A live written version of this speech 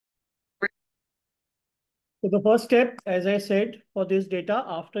So the first step, as I said, for this data,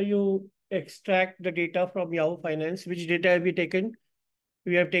 after you extract the data from Yahoo Finance, which data have we taken?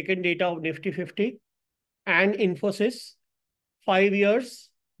 We have taken data of Nifty 50 and Infosys, 5 years,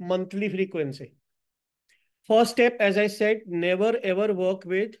 monthly frequency. First step, as I said, never ever work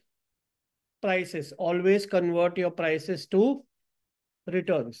with prices. Always convert your prices to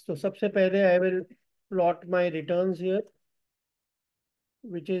returns. So सबसे पहले I will plot my returns here,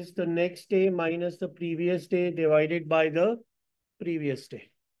 which is the next day minus the previous day divided by the previous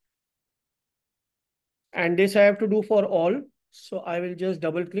day. And this I have to do for all. So I will just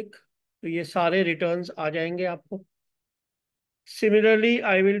double click. तो ये सारे returns आ जाएंगे आपको. Similarly,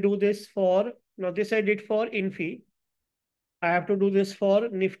 I will do this for, now this I did for Infi. I have to do this for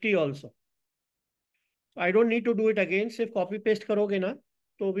Nifty also. I don't need to do it again. सिर्फ copy paste करोगे ना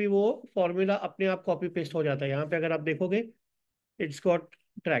तो भी वो फॉर्मूला अपने आप कॉपी पेस्ट हो जाता है. यहाँ पे अगर आप देखोगे इट्स गॉट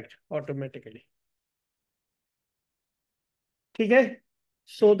ट्रैक्ड ऑटोमेटिकली. ठीक है.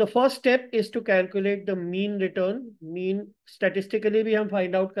 So the first step is to calculate the mean return. Mean statistically भी हम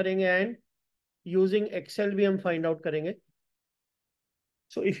फाइंड आउट करेंगे एंड यूजिंग एक्सेल भी हम फाइंड आउट करेंगे.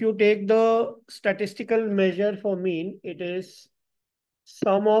 So if you take the statistical measure for mean, it is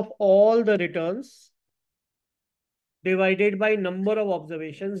sum of all the returns divided by number of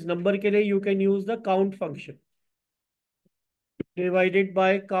observations. Number के लिए you can use the count function. Divided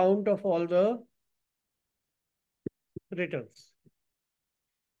by count of all the returns.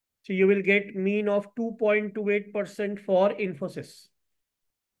 So you will get mean of 2.28% for Infosys.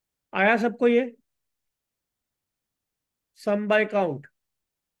 आया सबको ये? Sum by count.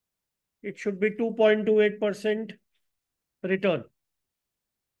 It should be 2.28% return.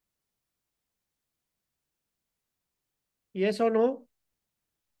 Yes or no?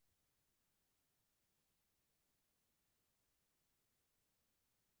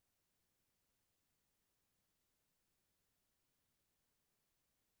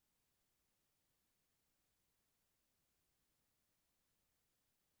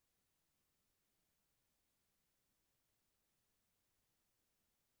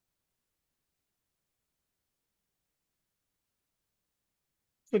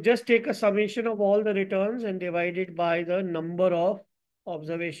 So just take a summation of all the returns and divide it by the number of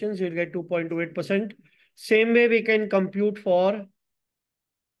observations. You'll get 2.28%. Same way we can compute for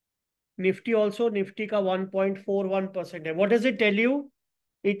Nifty also. Nifty ka 1.41%. What does it tell you?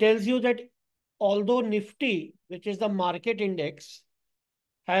 It tells you that although Nifty, which is the market index,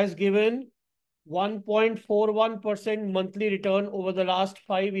 has given 1.41% monthly return over the last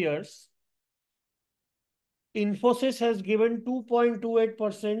 5 years, Infosys has given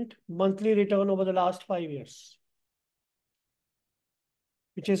 2.28% monthly return over the last 5 years,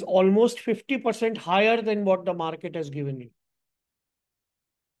 which is almost 50% higher than what the market has given you.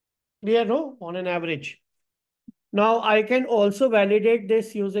 Clear, no? On an average. Now I can also validate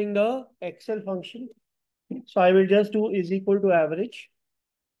this using the Excel function. So I will just do is equal to average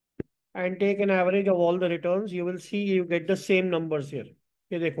and take an average of all the returns. You will see you get the same numbers here.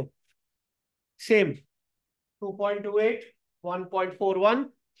 ये देखो. Same. 2.28, 1.41.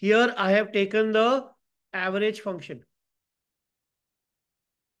 Here I have taken the average function.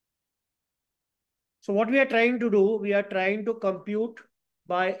 So what we are trying to do, we are trying to compute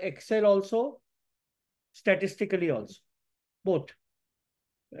by Excel also, statistically also, both,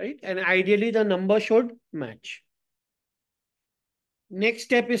 right? And ideally the number should match. Next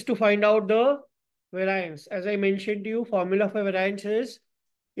step is to find out the variance. As I mentioned to you, formula for variance is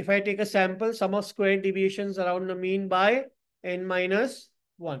if I take a sample, sum of square deviations around the mean by n minus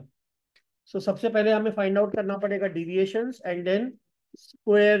 1. So सबसे पहले हमें find out करना पड़ेगा deviations and then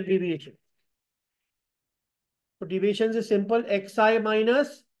square deviation. So deviations is simple, xi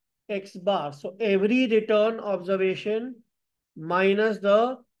minus x bar. So every return observation minus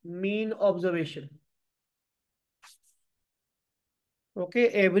the mean observation. Okay,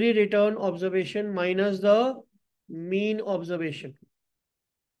 every return observation minus the mean observation.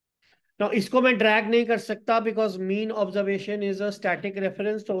 Now इसको मैं drag नहीं कर सकता because mean observation is a static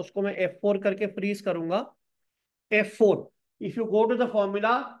reference, तो उसको मैं F4 करके freeze करूंगा. F4. If you go to the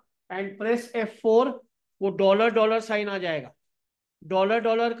formula and press F4, वो डॉलर साइन आ जाएगा.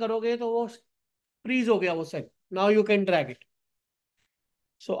 डॉलर करोगे तो वो freeze हो गया वो sign. Now you can drag it.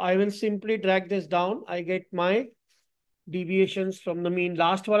 So I will simply drag this down. I get my deviations from the mean.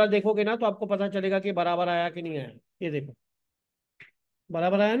 Last वाला देखोगे ना तो आपको पता चलेगा कि बराबर आया कि नहीं आया. ये देखो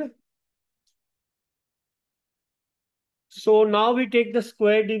बराबर आया ना. So now we take the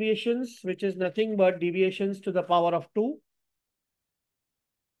square deviations, which is nothing but deviations to the power of 2.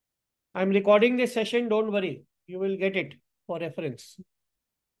 I'm recording this session, don't worry. You will get it for reference.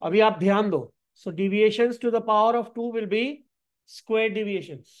 अभी आप ध्यान दो. So deviations to the power of 2 will be square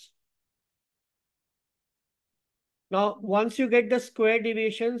deviations. Now, once you get the square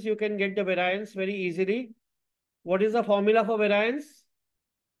deviations, you can get the variance very easily. What is the formula for variance?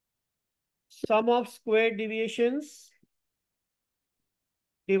 Sum of square deviations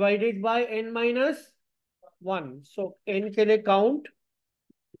divided by n minus 1. So n के लिए count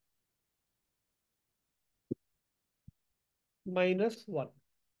minus 1.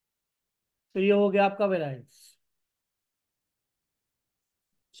 So ये हो गया आपका variance.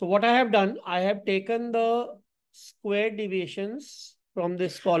 So what I have done, I have taken the square deviations from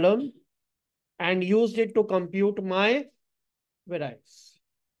this column and used it to compute my variance.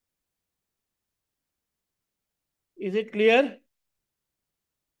 Is it clear?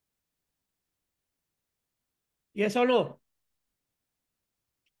 Yes or no?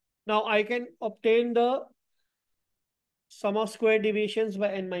 Now I can obtain the sum of square deviations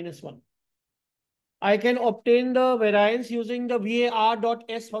by n minus 1. I can obtain the variance using the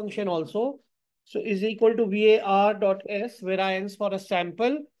var.s function also. So is equal to var.s variance for a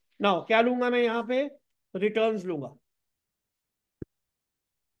sample. Now क्या लूंगा मैं यहाँ पे? Returns लूंगा.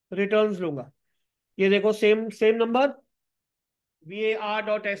 Returns लूंगा. ये देखो same number.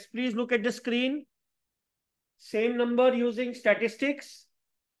 var.s. Please look at the screen. Same number using statistics.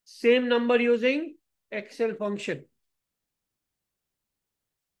 Same number using Excel function.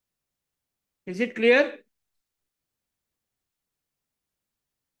 Is it clear?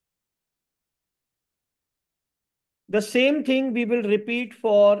 The same thing we will repeat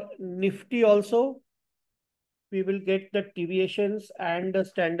for Nifty also. We will get the deviations and the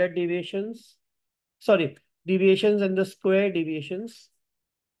standard deviations. Sorry, deviations and the square deviations.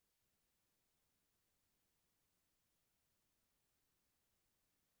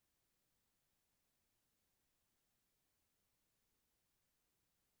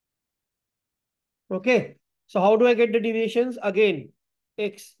 Okay. So how do I get the deviations? Again,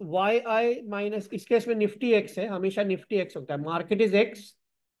 x, yi minus, इस case में Nifty x है, हमेशा Nifty x होता है. Market is x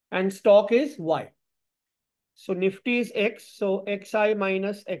and stock is y. So Nifty is x, so xi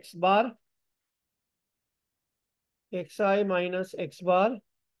minus x bar, xi minus x bar.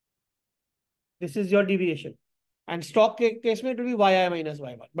 This is your deviation. And stock case में it will be yi minus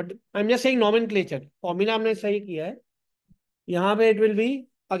y bar. But I'm just saying nomenclature. Formula हमने सही किया है. यहाँ पे it will be,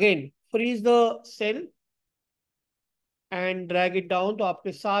 again, freeze the cell and drag it down. तो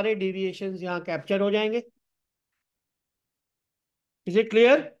आपके सारे deviations यहाँ capture हो जाएंगे. Is it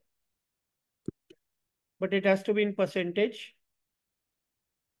clear? But it has to be in percentage.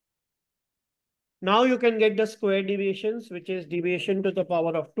 Now you can get the square deviations, which is deviation to the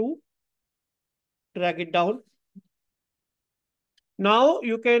power of 2. Drag it down. Now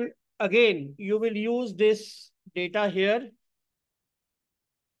you can, again, you will use this data here.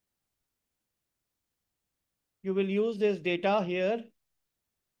 You will use this data here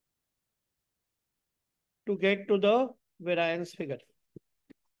to get to the variance figure.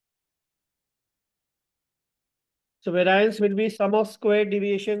 So variance will be sum of square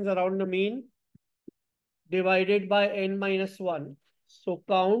deviations around the mean divided by n minus 1. So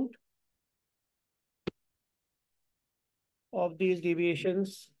count of these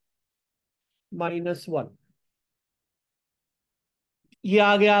deviations minus 1. ये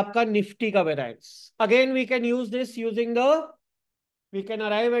आ गया आपका Nifty का variance. Again we can use this using the, we can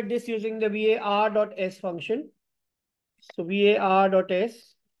arrive at this using the var.s function. So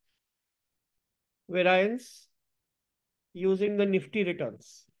var.s variance using the nifty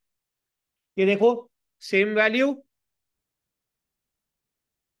returns. ये देखो same value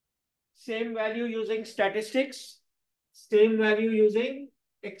using statistics, same value using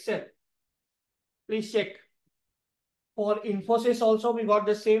Excel. Please check. For Infosys also we got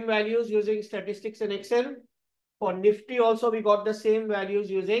the same values using statistics and Excel. For Nifty also we got the same values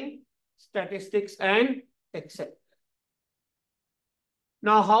using statistics and Excel.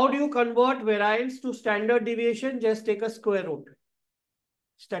 Now how do you convert variance to standard deviation? Just take a square root.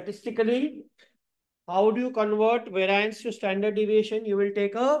 Statistically, how do you convert variance to standard deviation? You will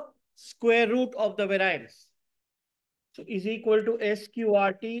take a square root of the variance. So is equal to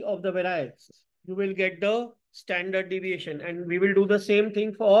SQRT of the variance. You will get the standard deviation, and we will do the same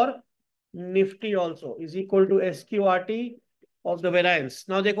thing for Nifty also. Is equal to SQRT of the variance.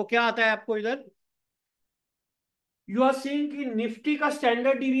 Now देखो क्या आता है आपको इधर. You are seeing कि Nifty का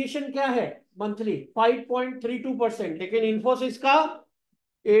standard deviation क्या है monthly 5.32%, लेकिन Infosys का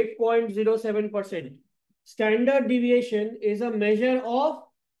 8.07%. Standard deviation is a measure of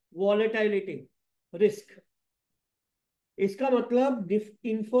volatility, risk. इसका मतलब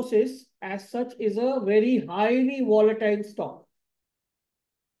Infosys as such is a very highly volatile stock.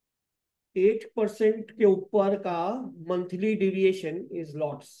 8% के ऊपर का monthly deviation is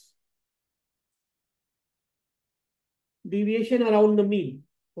lots, deviation around the mean.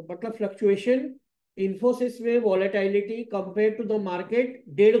 तो मतलब फ्लक्चुएशन इन्फोसिस में volatility compare to the market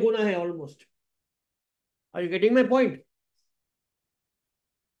 1.5 गुना है almost. Are you getting my point?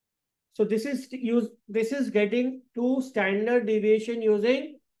 So this is getting to standard deviation using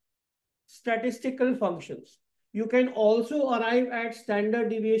statistical functions. You can also arrive at standard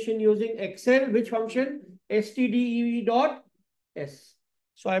deviation using Excel. Which function? stdev dot s.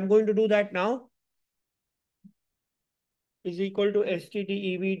 So I'm going to do that now. Is equal to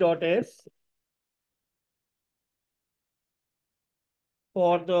stdev dot s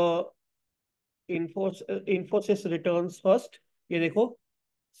for the Infosys returns first. ये देखो,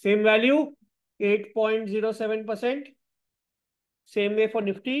 same value 8.07%. Same way for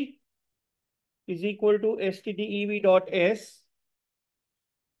Nifty is equal to stdev dot s.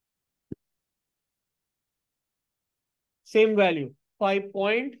 Same value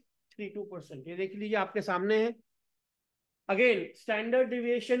 5.32%। ये देख लीजिए आपके सामने है। Again standard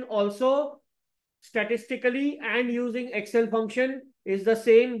deviation also statistically and using Excel function is the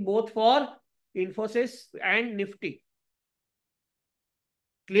same both for Infosys and Nifty.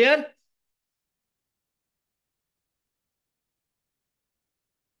 Clear?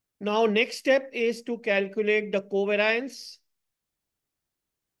 Now next step is to calculate the covariance.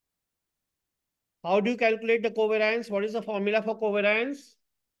 How do you calculate the covariance? What is the formula for covariance?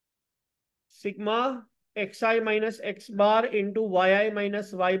 Sigma xi minus x bar into yi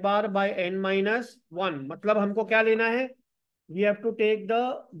minus y bar by n minus 1। मतलब हमको क्या लेना है? We have to take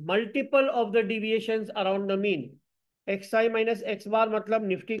the multiple of the deviations around the mean. xi minus x bar मतलब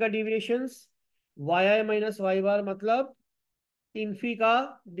Nifty का deviations, yi minus y bar मतलब Infy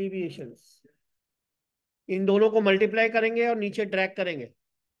का deviations। इन दोनों को मल्टीप्लाई करेंगे और नीचे ड्रैग करेंगे।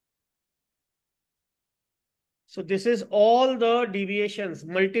 So this is all the deviations,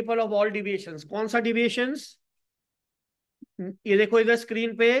 multiple of all deviations। कौन सा deviations? ये देखो इधर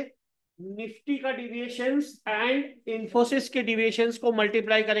स्क्रीन पे, निफ्टी का डिविएशंस एंड इन्फोसिस के डिविएशंस को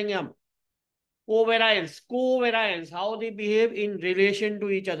मल्टीप्लाई करेंगे हम। covariance, how they behave in relation to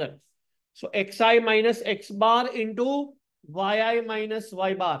each other. So xi minus x bar into yi minus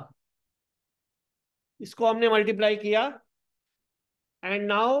y bar, इसको हमने मल्टीप्लाई किया, and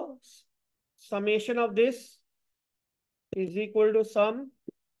now summation of this is equal to sum,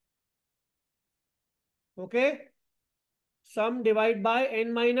 okay, sum divide by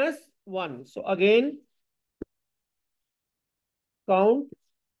n minus 1। So again count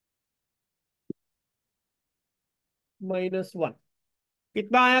minus 1।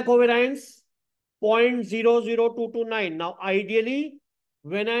 कितना आया covariance? 0.00229। Now ideally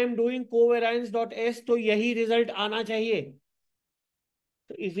when I am doing covariance dot S तो यही result आना चाहिए।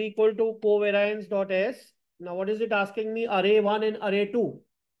 तो is equal to covariance dot S. Now what is it asking me? अरे 1 and अरे 2।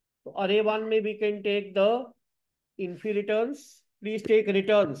 तो अरे 1 में we can take the Infy returns, please take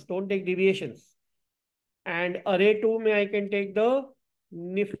returns, don't take deviations. And अरे 2 में I can take the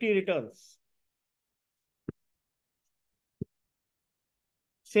Nifty returns.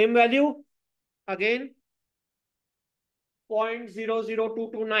 Same value again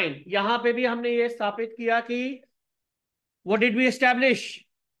 0.00229। यहां पे भी हमने ये स्थापित किया कि what did we establish?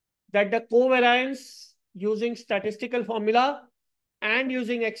 That the covariance using statistical formula and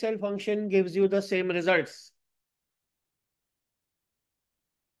using Excel function gives you the same results.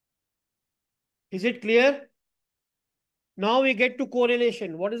 Is it clear? Now we get to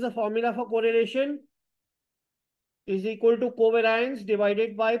correlation. What is the formula for correlation? Is equal to covariance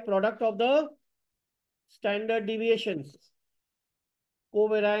divided by product of the standard deviations.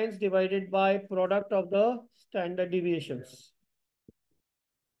 Covariance divided by product of the standard deviations.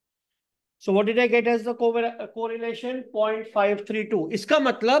 So what did I get as the correlation? 0.532। इसका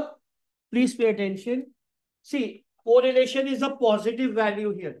मतलब, please pay attention. See, correlation is a positive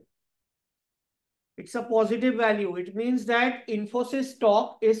value here. It's a positive value. It means that Infosys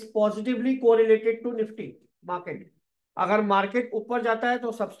stock is positively correlated to Nifty market. अगर market ऊपर जाता है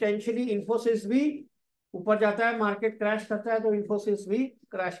तो substantially Infosys भी ऊपर जाता है, मार्केट क्रैश करता है तो इन्फोसिस भी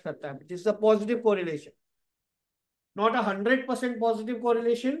क्रैश करता है। This is a positive correlation, not a 100% positive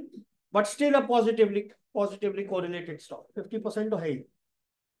correlation, but still a positively correlated stock। 50% तो है ही।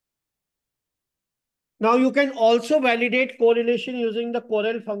 Now you can also validate correlation using the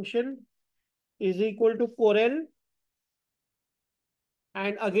Correl function, is equal to Correl,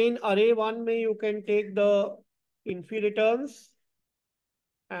 and again array 1 में you can take the infi returns,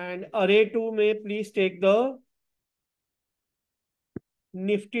 and array 2 में please take the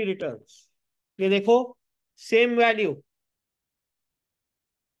nifty returns। ये देखो same value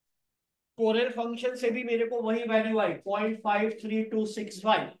courier function से भी मेरे को वही value I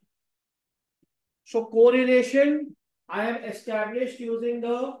 0.53265. So correlation I have established using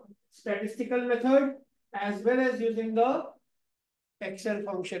the statistical method as well as using the Excel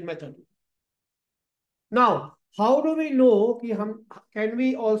function method. Now, how do we know कि हम can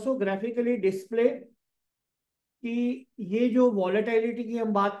we also graphically display कि ये जो volatility की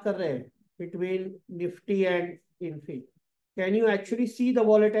हम बात कर रहे हैं between Nifty and Infi, can you actually see the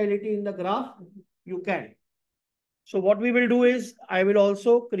volatility in the graph? You can. So what we will do is I will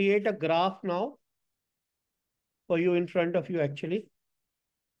also create a graph now for you in front of you actually.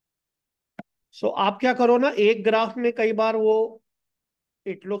 So आप क्या करो ना, एक graph में कई बार वो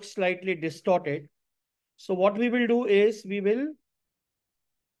it looks slightly distorted. So what we will do is we will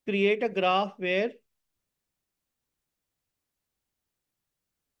create a graph where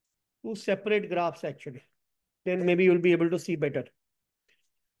two separate graphs actually. Then maybe you'll be able to see better.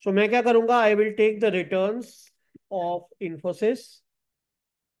 So मैं क्या करूंगा, I will take the returns of Infosys.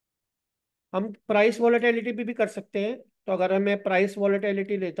 हम price volatility भी कर सकते हैं. तो अगर मैं प्राइस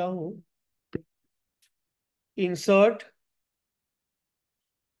वॉलेटिलिटी लेता हूं, insert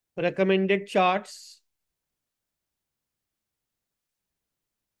recommended charts,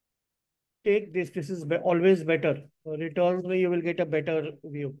 take this is always better. Returns where you will get a better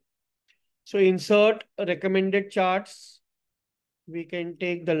view. So insert recommended charts, we can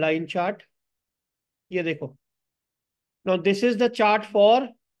take the line chart. ये देखो. Now this is the chart for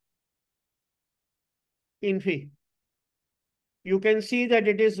Infi. You can see that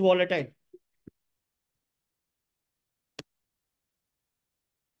it is volatile.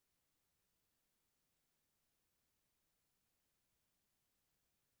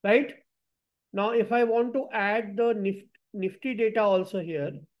 Right? Now if I want to add the Nifty data also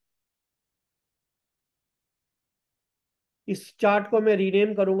here, इस chart को मैं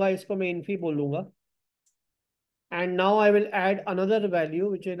rename करूंगा, इसको मैं Infy बोलूंगा. And now I will add another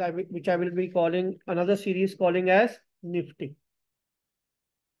value which I will be calling another series calling as Nifty.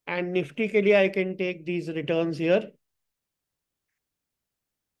 And Nifty के लिए I can take these returns here.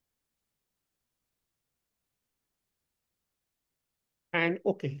 And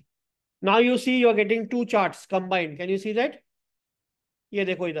okay. Now you see you are getting two charts combined. Can you see that? ये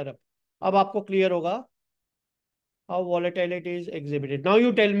देखो इधर. अब आपको clear होगा how volatility is exhibited. Now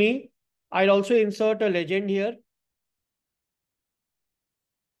you tell me, I'll also insert a legend here.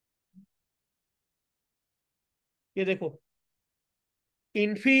 ये देखो.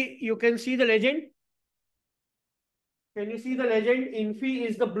 Infi, you can see the legend. Can you see the legend? Infi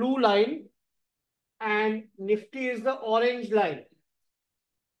is the blue line and Nifty is the orange line.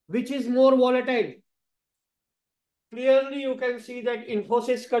 Which is more volatile? Clearly you can see that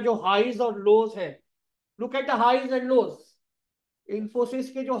Infosys का जो highs और lows है. Look at the highs and lows. Infosys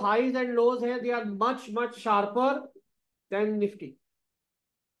के जो highs and lows है, they are much sharper than Nifty.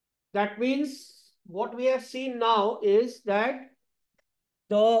 That means what we have seen now is that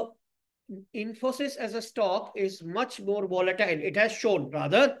the Infosys as a stock is much more volatile. It has shown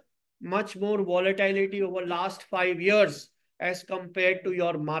rather much more volatility over last 5 years as compared to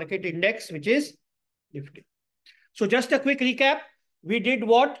your market index, which is Nifty. So just a quick recap. We did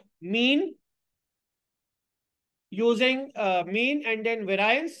what? Mean, using mean and then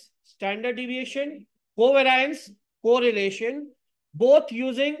variance, standard deviation, covariance, correlation, both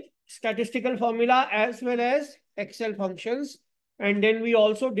using statistical formula as well as Excel functions. And then we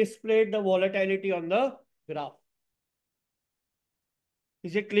also displayed the volatility on the graph.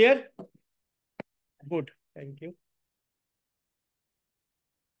 Is it clear? Good. Thank you.